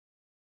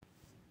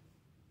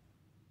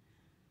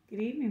Good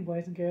evening,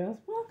 boys and girls.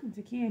 Welcome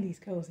to Candy's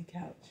Cozy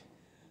Couch.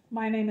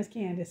 My name is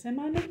Candace, and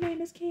my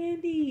nickname is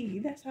Candy.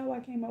 That's how I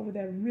came up with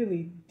that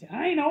really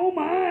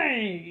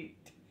dynamite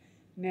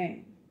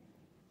name.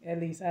 At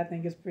least I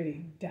think it's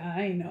pretty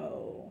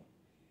dynamite.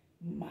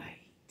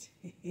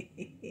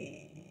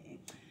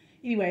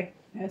 Anyway,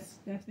 that's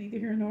neither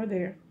here nor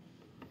there.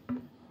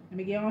 Let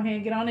me get on here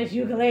and get on this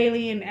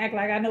ukulele and act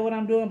like I know what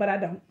I'm doing, but I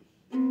don't.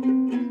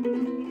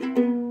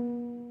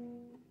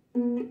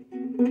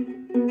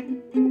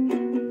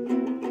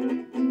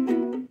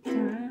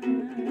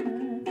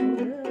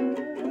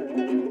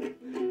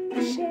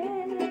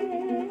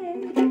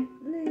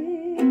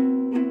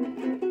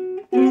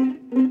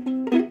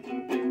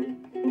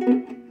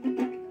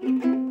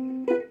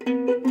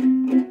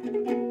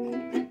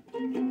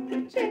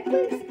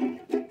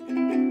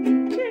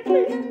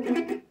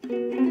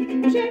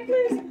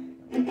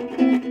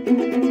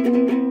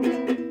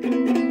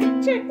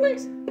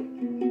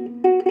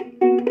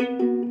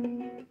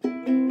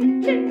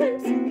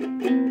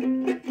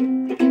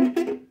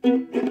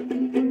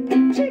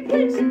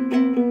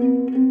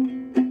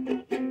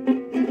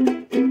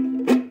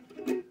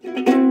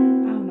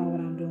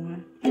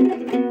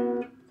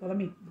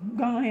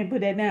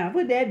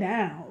 Put that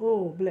down.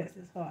 Oh, bless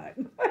his heart.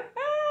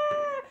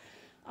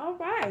 All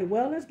right.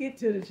 Well, let's get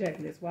to the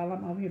checklist. While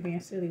I'm over here being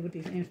silly with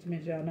these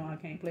instruments, y'all know I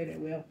can't play that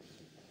well.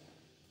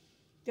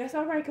 That's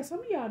all right, because some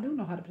of y'all do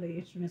know how to play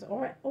instruments,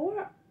 or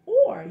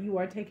you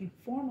are taking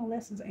formal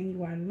lessons and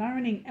you are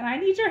learning, and I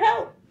need your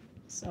help.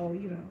 So,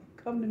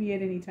 come to me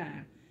at any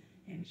time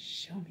and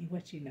show me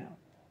what you know.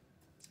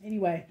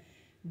 Anyway,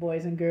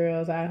 boys and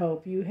girls, I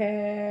hope you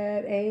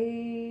had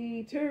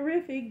a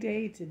terrific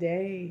day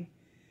today.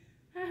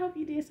 I hope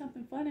you did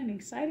something fun and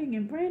exciting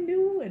and brand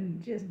new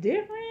and just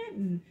different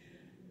and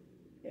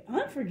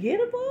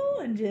unforgettable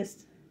and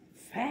just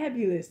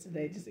fabulous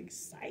today. Just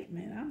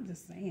excitement. I'm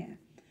just saying.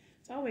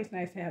 It's always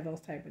nice to have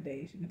those type of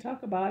days. You can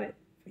talk about it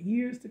for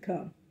years to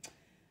come.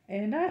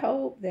 And I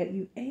hope that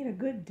you ate a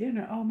good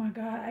dinner. Oh my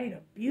God, I ate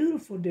a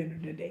beautiful dinner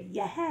today.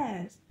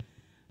 Yes.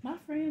 My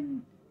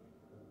friend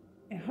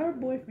and her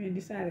boyfriend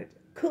decided to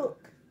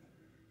cook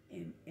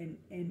and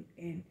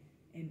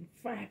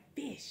fry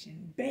fish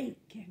and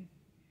bake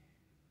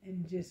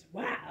and just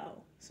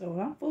wow. So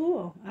I'm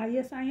full.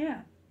 Yes, I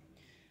am.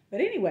 But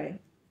anyway,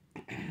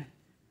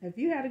 if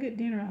you had a good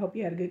dinner, I hope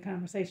you had a good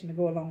conversation to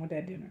go along with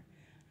that dinner.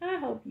 I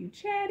hope you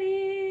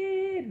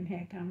chatted and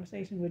had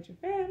conversation with your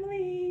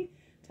family,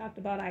 talked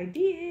about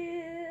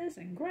ideas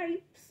and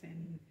gripes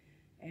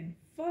and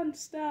fun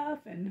stuff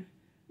and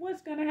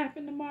what's going to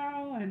happen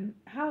tomorrow and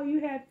how you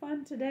had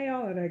fun today,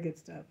 all of that good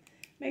stuff.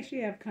 Make sure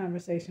you have a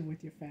conversation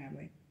with your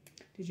family.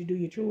 Did you do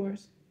your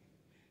chores?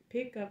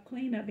 Pick up,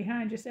 clean up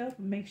behind yourself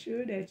and make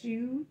sure that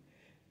you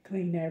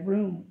clean that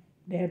room.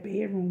 That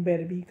bedroom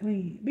better be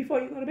clean before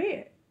you go to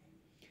bed.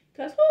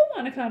 Because who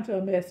want to come to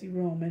a messy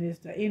room and it's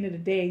the end of the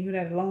day and you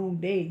had a long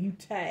day and you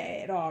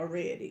tired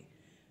already?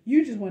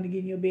 You just want to get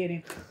in your bed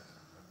and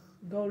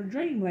go to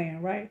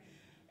dreamland, right?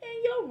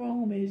 And your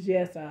room is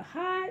just a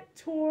hot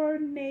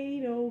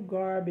tornado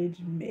garbage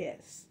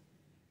mess.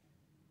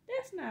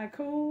 That's not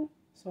cool.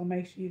 So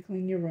make sure you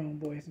clean your room,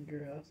 boys and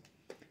girls.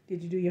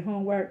 Did you do your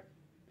homework?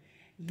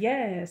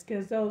 Yes,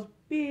 because those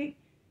big,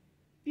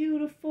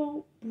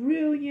 beautiful,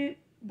 brilliant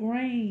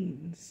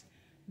brains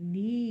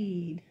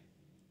need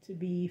to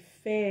be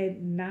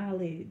fed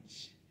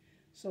knowledge.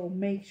 So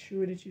make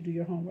sure that you do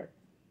your homework.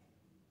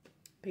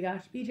 Pick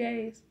out your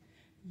PJs.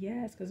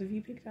 Yes, because if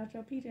you picked out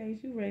your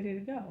PJs, you're ready to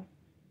go.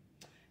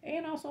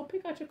 And also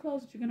pick out your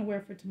clothes that you're going to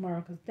wear for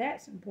tomorrow, because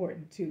that's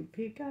important too.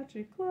 Pick out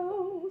your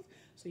clothes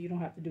so you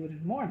don't have to do it in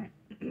the morning.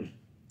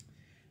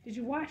 Did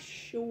you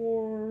wash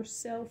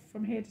yourself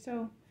from head to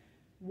toe?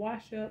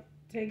 Wash up,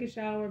 take a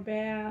shower,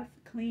 bath,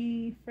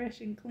 clean, fresh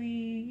and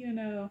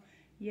clean,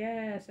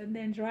 Yes, and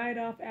then dry it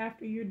off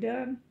after you're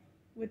done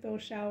with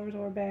those showers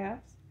or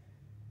baths.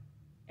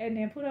 And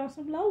then put on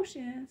some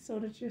lotion so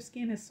that your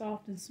skin is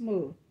soft and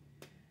smooth.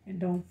 And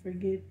don't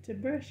forget to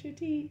brush your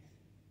teeth,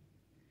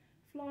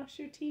 floss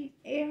your teeth,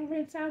 and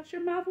rinse out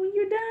your mouth when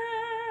you're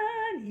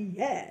done.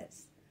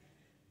 Yes.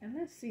 And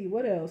let's see,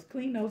 what else?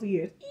 Clean those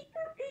ears.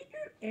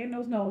 And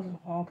those noses.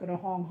 Honk,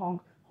 honk,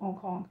 honk,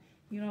 honk, honk.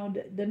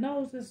 The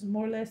nose is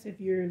more or less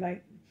if you're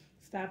like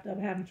stopped up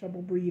having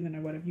trouble breathing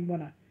or whatever. You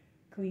want to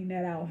clean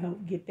that out,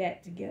 help get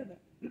that together.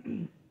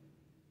 And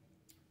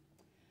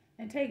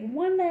take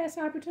one last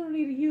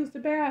opportunity to use the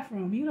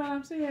bathroom. You know what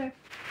I'm saying?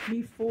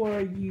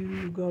 Before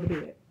you go to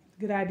bed.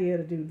 Good idea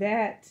to do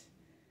that.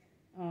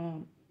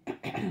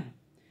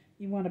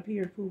 You want to pee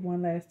or poo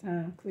one last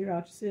time. Clear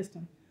out your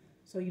system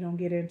so you don't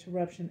get an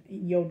interruption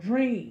in your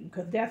dream,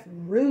 because that's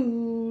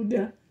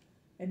rude.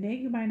 And then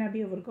you might not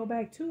be able to go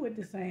back to it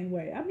the same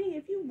way. I mean,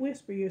 if you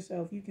whisper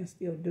yourself, you can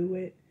still do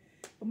it.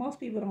 But most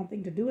people don't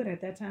think to do it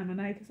at that time of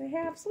night because they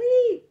have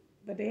sleep.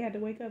 But they had to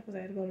wake up because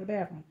they had to go to the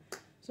bathroom.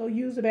 So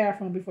use the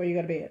bathroom before you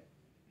go to bed.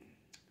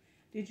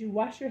 Did you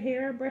wash your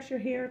hair, brush your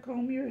hair,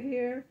 comb your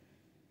hair,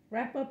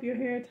 wrap up your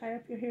hair, tie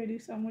up your hair, do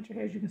something with your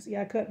hair? As you can see,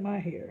 I cut my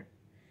hair.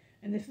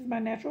 And this is my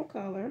natural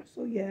color.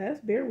 So yes,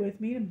 bear with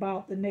me.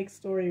 About the next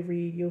story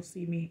read, you'll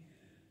see me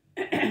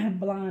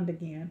blonde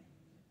again.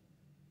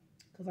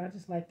 Because I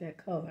just like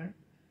that color.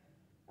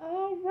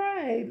 All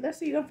right. Let's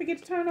see. Don't forget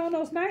to turn on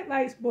those night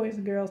lights, boys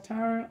and girls.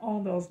 Turn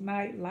on those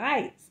night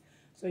lights.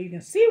 So you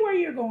can see where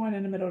you're going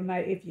in the middle of the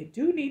night if you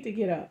do need to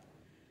get up.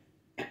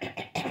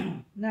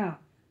 Now,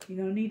 you're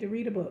going to need to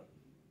read a book.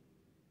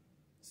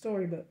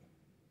 Storybook.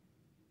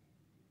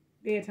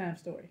 Bedtime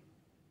story.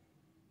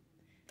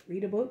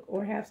 Read a book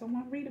or have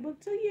someone read a book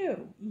to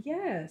you.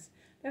 Yes,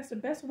 that's the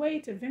best way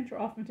to venture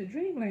off into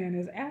dreamland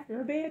is after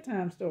a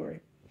bedtime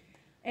story.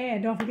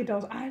 And don't forget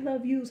those I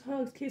love yous,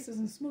 hugs, kisses,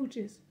 and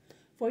smooches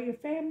for your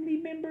family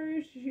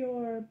members,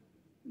 your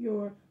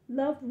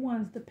loved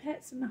ones, the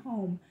pets in the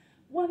home.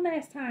 One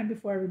last time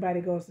before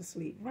everybody goes to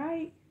sleep,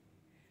 right?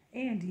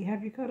 And do you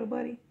have your cuddle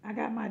buddy? I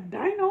got my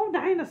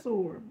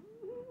dinosaur.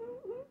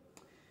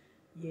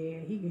 Yeah,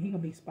 he gonna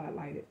be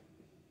spotlighted.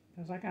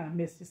 Because I kind of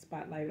missed his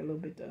spotlight a little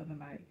bit the other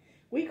night.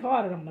 We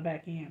caught it on the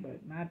back end,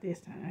 but not this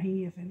time.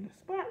 He is in the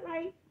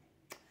spotlight.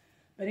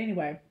 But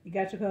anyway, you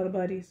got your cuddle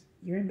buddies.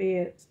 You're in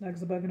bed.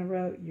 Snuggles a bug in a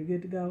rug. You're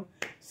good to go.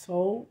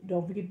 So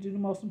don't forget to do the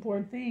most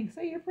important thing.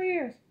 Say your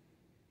prayers.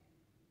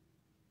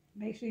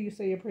 Make sure you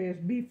say your prayers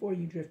before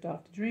you drift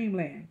off to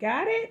dreamland.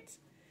 Got it?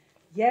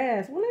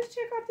 Yes. Well, let's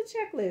check off the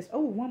checklist.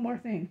 Oh, one more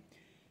thing.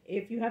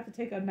 If you have to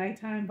take a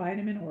nighttime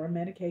vitamin or a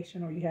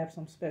medication or you have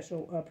some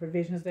special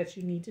provisions that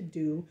you need to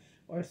do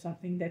or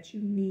something that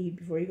you need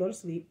before you go to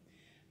sleep,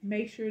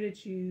 make sure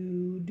that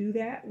you do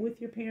that with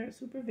your parents'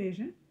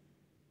 supervision.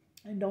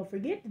 And don't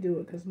forget to do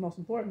it because most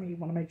importantly, you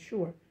want to make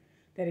sure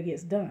that it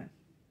gets done.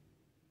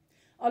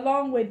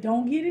 Along with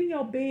don't get in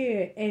your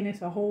bed and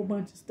it's a whole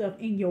bunch of stuff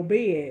in your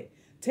bed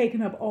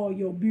taking up all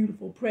your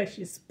beautiful,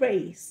 precious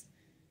space.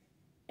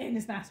 And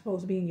it's not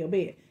supposed to be in your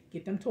bed.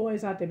 Get them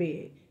toys out the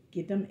bed.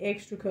 Get them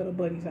extra cuddle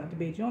buddies out the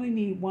bed. You only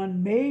need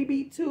one,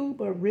 maybe two,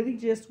 but really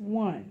just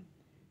one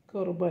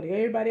cuddle buddy.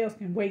 Everybody else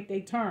can wait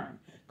their turn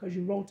because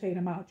you rotate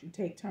them out. You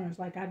take turns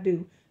like I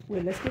do.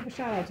 Well, let's give a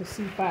shout out to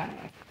C5.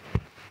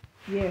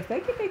 Yes, they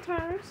get their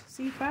turns.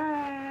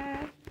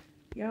 C5.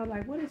 Y'all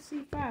like, what is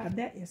C5?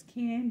 That is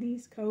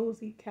Candy's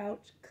Cozy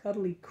Couch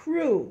Cuddly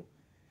Crew.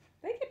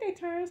 They get their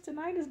turns.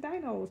 Tonight is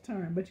Dino's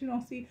turn. But you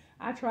don't see,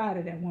 I tried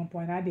it at one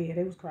point. I did.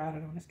 It was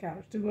crowded on this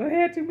couch too. I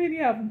had too many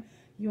of them.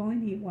 You only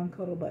need one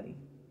cuddle buddy.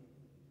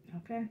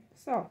 Okay?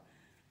 So,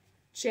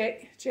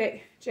 check,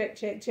 check, check,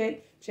 check,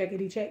 check.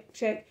 Checkity, check,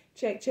 check,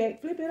 check,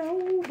 check. Flip it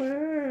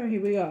over.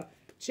 Here we go.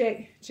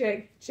 Check,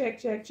 check, check,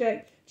 check,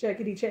 check.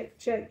 Checkity, check,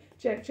 check,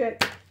 check,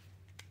 check.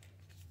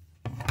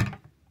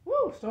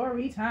 Woo,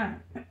 story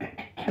time.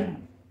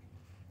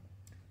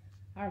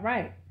 All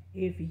right.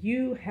 If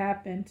you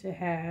happen to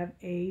have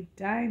a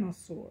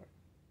dinosaur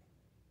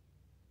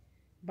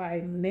by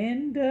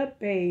Linda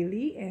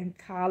Bailey and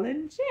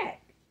Colin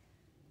Jack.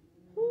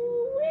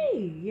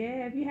 Ooh-wee.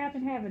 Yeah, if you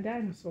happen to have a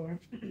dinosaur.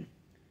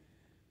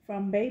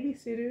 From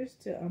babysitters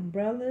to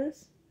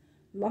umbrellas,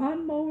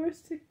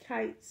 lawnmowers to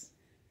kites,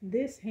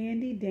 this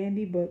handy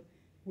dandy book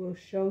will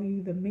show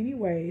you the many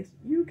ways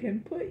you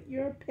can put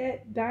your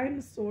pet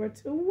dinosaur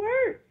to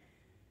work.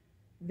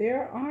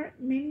 There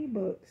aren't many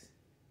books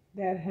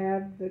that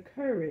have the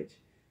courage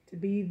to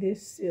be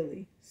this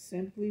silly.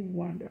 Simply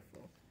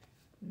wonderful.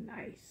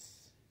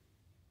 Nice.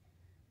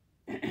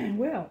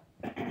 well,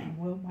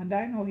 my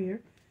dino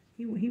here,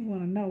 he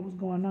want to know what's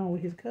going on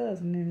with his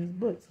cousin in his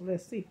book. So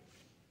let's see.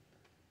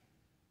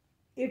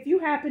 If you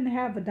happen to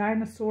have a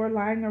dinosaur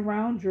lying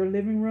around your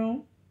living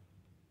room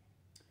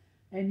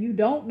and you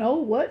don't know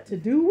what to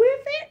do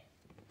with it,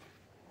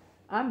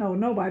 I know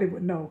nobody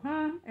would know,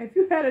 huh? If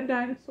you had a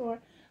dinosaur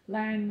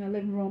lying in the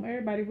living room,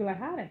 everybody would be like,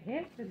 how the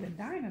heck did the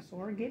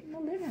dinosaur get in the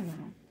living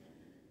room?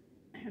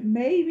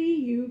 Maybe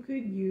you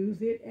could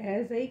use it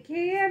as a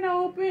can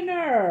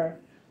opener.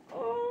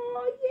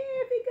 Oh,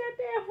 yeah, if he got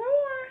that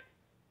horn,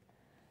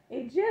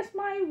 it just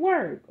might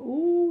work.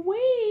 Ooh,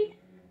 wee.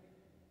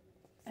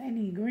 I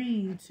need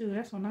green, too.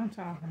 That's what I'm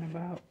talking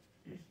about.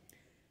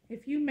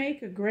 If you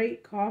make a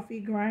great coffee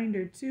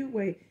grinder,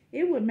 too.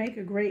 It would make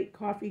a great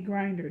coffee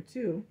grinder,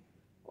 too.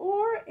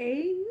 Or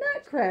a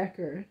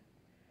nutcracker.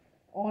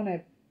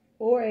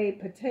 Or a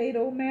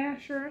potato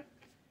masher.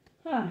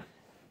 Huh.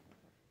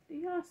 Do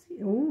y'all see?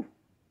 Ooh.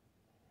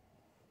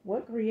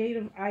 What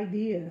creative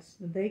ideas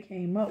that they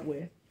came up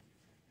with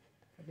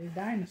for this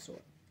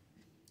dinosaur.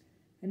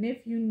 And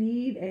if you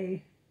need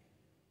a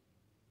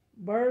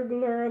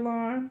burglar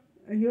alarm,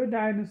 your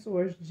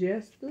dinosaur is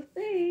just the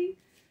thing.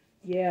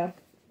 Yeah,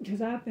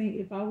 because I think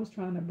if I was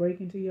trying to break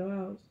into your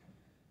house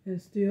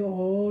and steal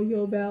all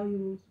your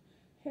valuables,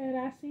 had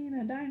I seen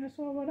a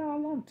dinosaur with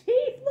all them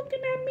teeth looking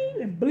at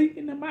me and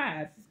blinking them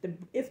eyes,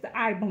 it's the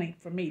eye blink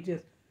for me.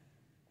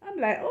 I'm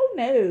like, oh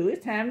no,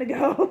 it's time to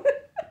go.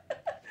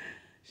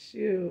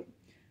 Shoot.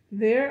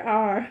 There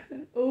are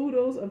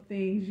oodles of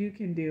things you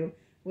can do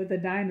with a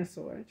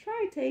dinosaur.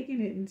 Try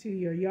taking it into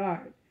your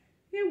yard.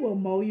 It will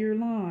mow your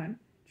lawn,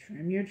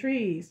 trim your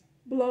trees,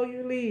 blow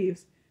your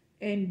leaves,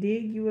 and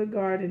dig you a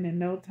garden in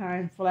no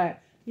time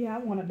flat. Yeah, I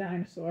want a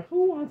dinosaur.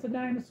 Who wants a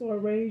dinosaur?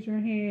 Raise your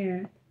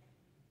hand.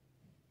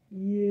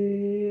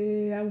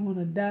 Yeah, I want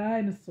a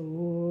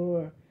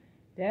dinosaur.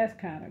 That's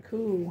kind of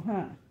cool,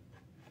 huh?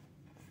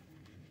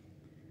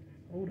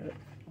 Hold up.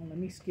 Don't let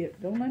me skip.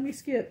 Don't let me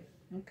skip.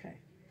 Okay.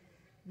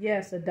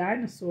 Yes, a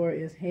dinosaur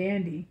is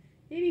handy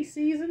any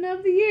season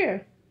of the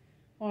year.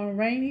 On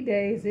rainy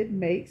days, it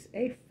makes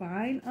a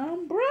fine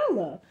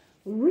umbrella.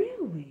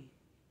 Really?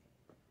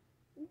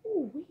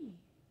 Ooh-wee.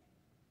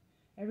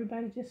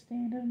 Everybody just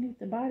stand underneath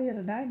the body of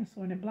the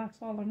dinosaur and it blocks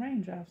all the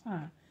raindrops,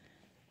 huh?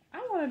 I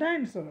want a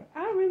dinosaur.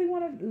 I really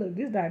want to. Look,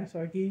 this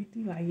dinosaur geek.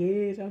 He's like,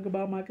 yeah, talk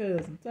about my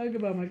cousin. Talk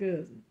about my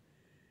cousin.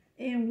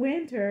 In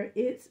winter,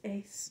 it's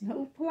a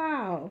snow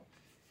plow.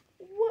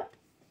 What?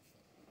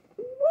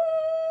 What?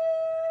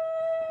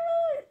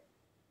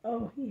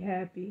 Oh, he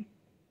happy.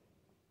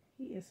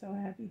 He is so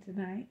happy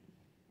tonight.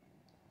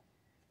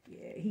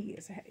 Yeah, he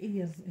is.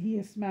 He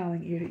is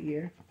smiling ear to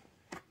ear.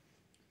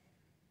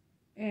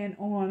 And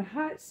on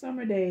hot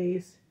summer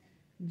days,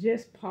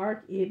 just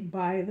park it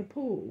by the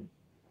pool.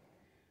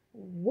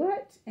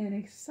 What an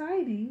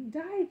exciting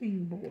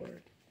diving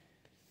board.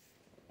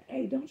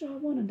 Hey, don't y'all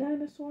want a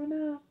dinosaur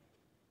now?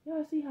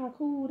 Y'all see how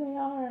cool they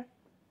are?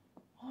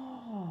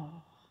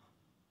 Oh,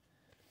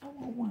 I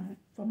want one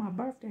for my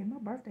birthday. My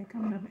birthday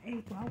coming up in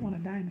April. I want a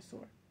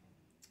dinosaur.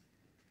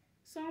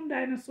 Some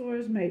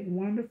dinosaurs make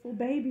wonderful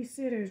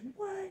babysitters.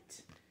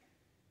 What?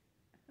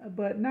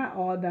 But not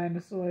all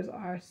dinosaurs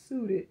are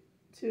suited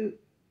to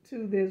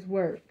this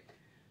work.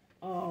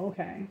 Oh,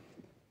 okay.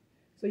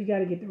 So you got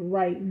to get the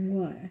right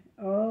one.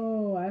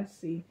 Oh, I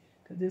see.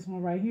 Because this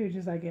one right here is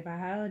just like if I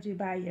held you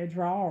by your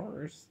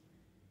drawers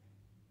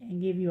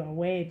and give you a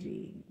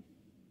wedgie.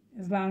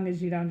 As long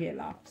as you don't get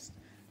lost.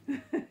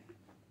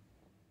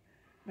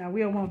 Now,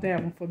 we don't want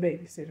that one for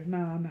babysitters.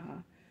 No.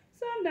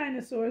 Some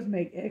dinosaurs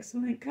make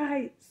excellent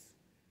kites.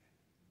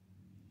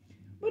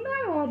 But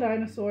not all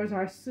dinosaurs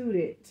are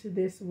suited to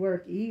this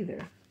work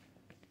either.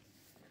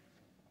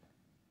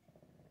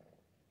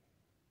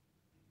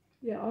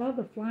 Yeah, all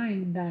the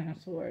flying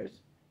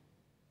dinosaurs.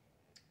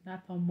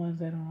 Not the ones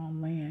that are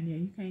on land. Yeah,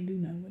 you can't do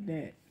nothing with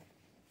that.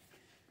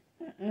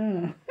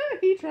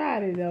 He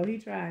tried it, though. He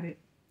tried it.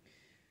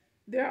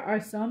 There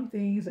are some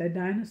things a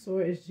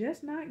dinosaur is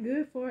just not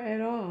good for at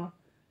all.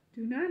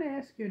 Do not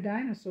ask your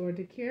dinosaur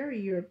to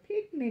carry your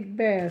picnic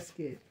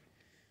basket.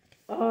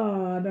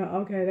 Oh, no.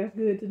 Okay, that's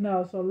good to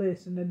know. So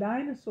listen, the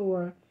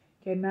dinosaur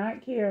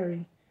cannot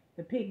carry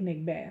the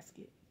picnic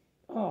basket.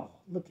 Oh,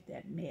 look at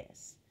that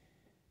mess.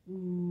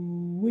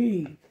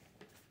 Ooh-wee.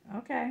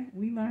 Okay,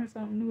 we learn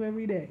something new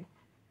every day.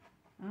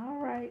 All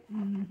right.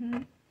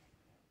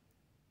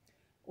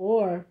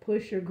 Or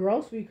push your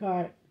grocery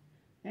cart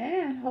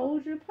and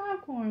hold your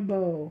popcorn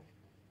bowl.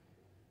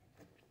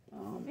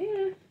 Oh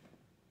man.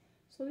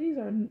 So these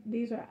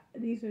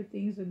are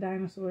things that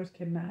dinosaurs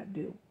cannot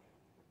do.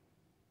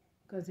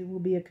 Because it will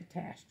be a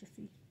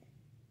catastrophe.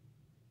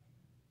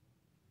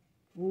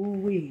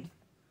 Ooh-wee.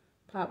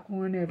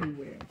 Popcorn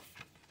everywhere.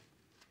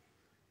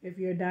 If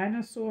your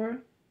dinosaur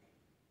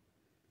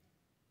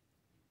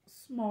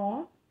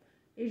small,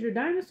 is your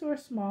dinosaur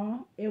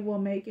small, it will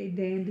make a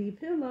dandy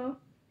pillow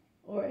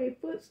or a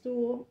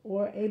footstool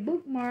or a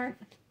bookmark.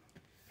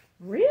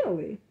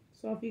 Really?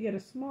 So if you get a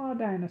small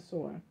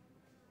dinosaur.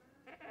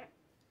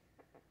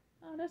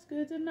 Oh, that's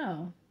good to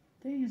know.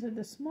 Things that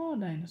the small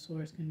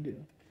dinosaurs can do.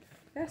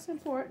 That's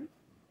important.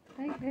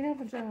 They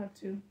have a job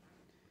too.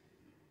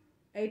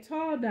 A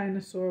tall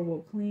dinosaur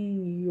will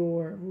clean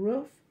your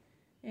roof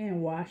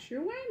and wash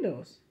your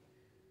windows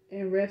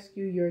and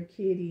rescue your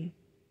kitty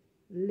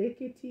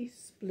lickety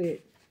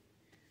split.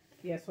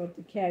 Yeah, so if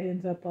the cat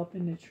ends up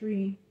in the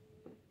tree,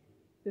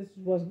 this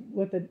was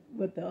what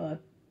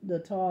the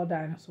tall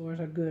dinosaurs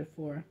are good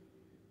for.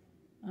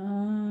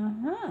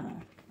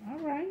 All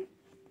right.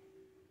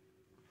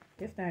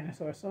 This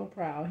dinosaur is so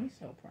proud. He's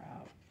so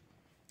proud.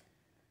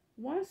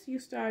 Once you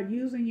start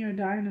using your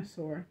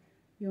dinosaur,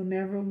 you'll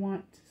never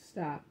want to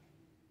stop.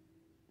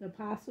 The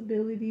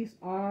possibilities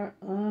are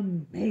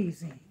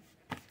amazing.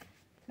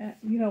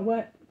 You know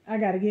what? I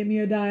gotta get me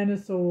a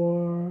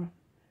dinosaur.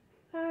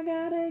 I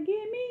gotta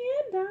get me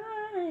a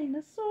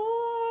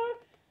dinosaur.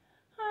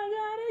 I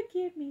gotta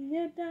get me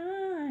a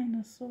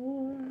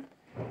dinosaur.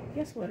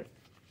 Guess what?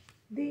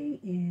 The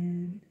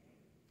end.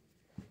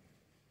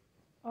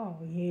 Oh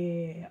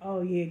yeah.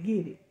 Oh yeah.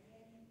 Get it.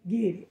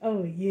 Get it.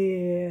 Oh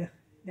yeah.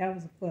 That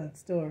was a fun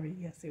story.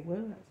 Yes, it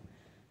was.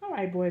 All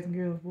right, boys and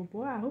girls. Well,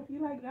 boy, I hope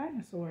you like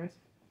dinosaurs.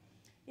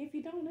 If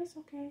you don't, it's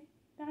okay.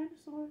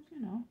 Dinosaurs,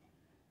 you know,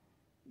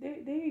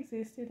 they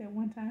existed at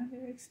one time.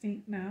 They're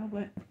extinct now,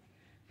 but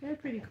they're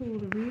pretty cool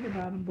to read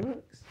about in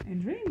books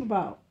and dream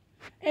about.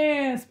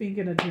 And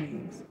speaking of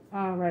dreams,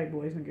 all right,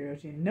 boys and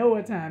girls, you know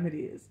what time it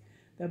is.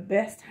 The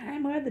best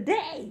time of the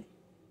day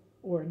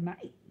or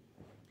night.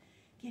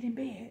 Get in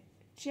bed.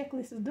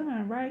 Checklist is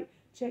done, right?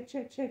 Check,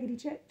 checkity,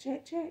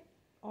 check.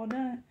 All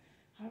done.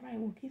 All right,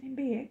 well, get in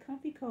bed,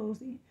 comfy,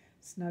 cozy,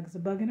 snug as a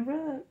bug in a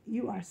rug.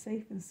 You are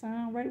safe and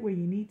sound right where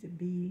you need to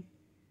be.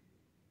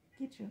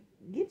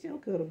 Get your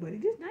cuddle buddy.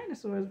 This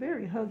dinosaur is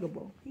very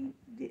huggable. He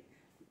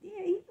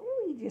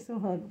just so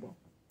huggable.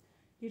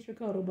 Get your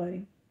cuddle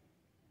buddy.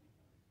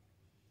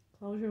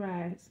 Close your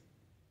eyes.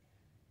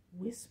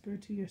 Whisper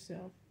to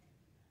yourself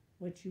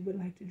what you would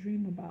like to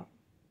dream about.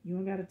 You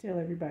don't got to tell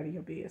everybody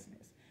your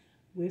business.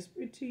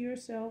 Whisper to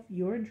yourself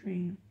your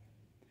dream.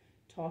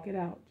 Talk it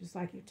out just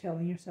like you're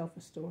telling yourself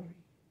a story.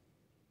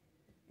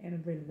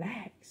 And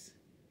relax.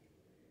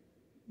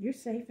 You're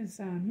safe and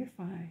sound. You're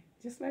fine.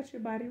 Just let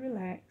your body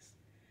relax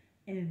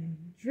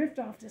and drift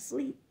off to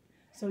sleep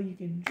so you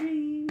can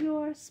dream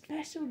your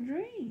special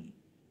dream.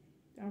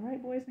 All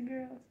right, boys and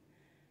girls?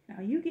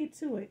 Now you get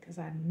to it because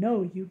I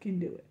know you can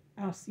do it.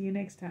 I'll see you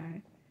next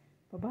time.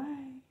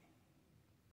 Bye-bye.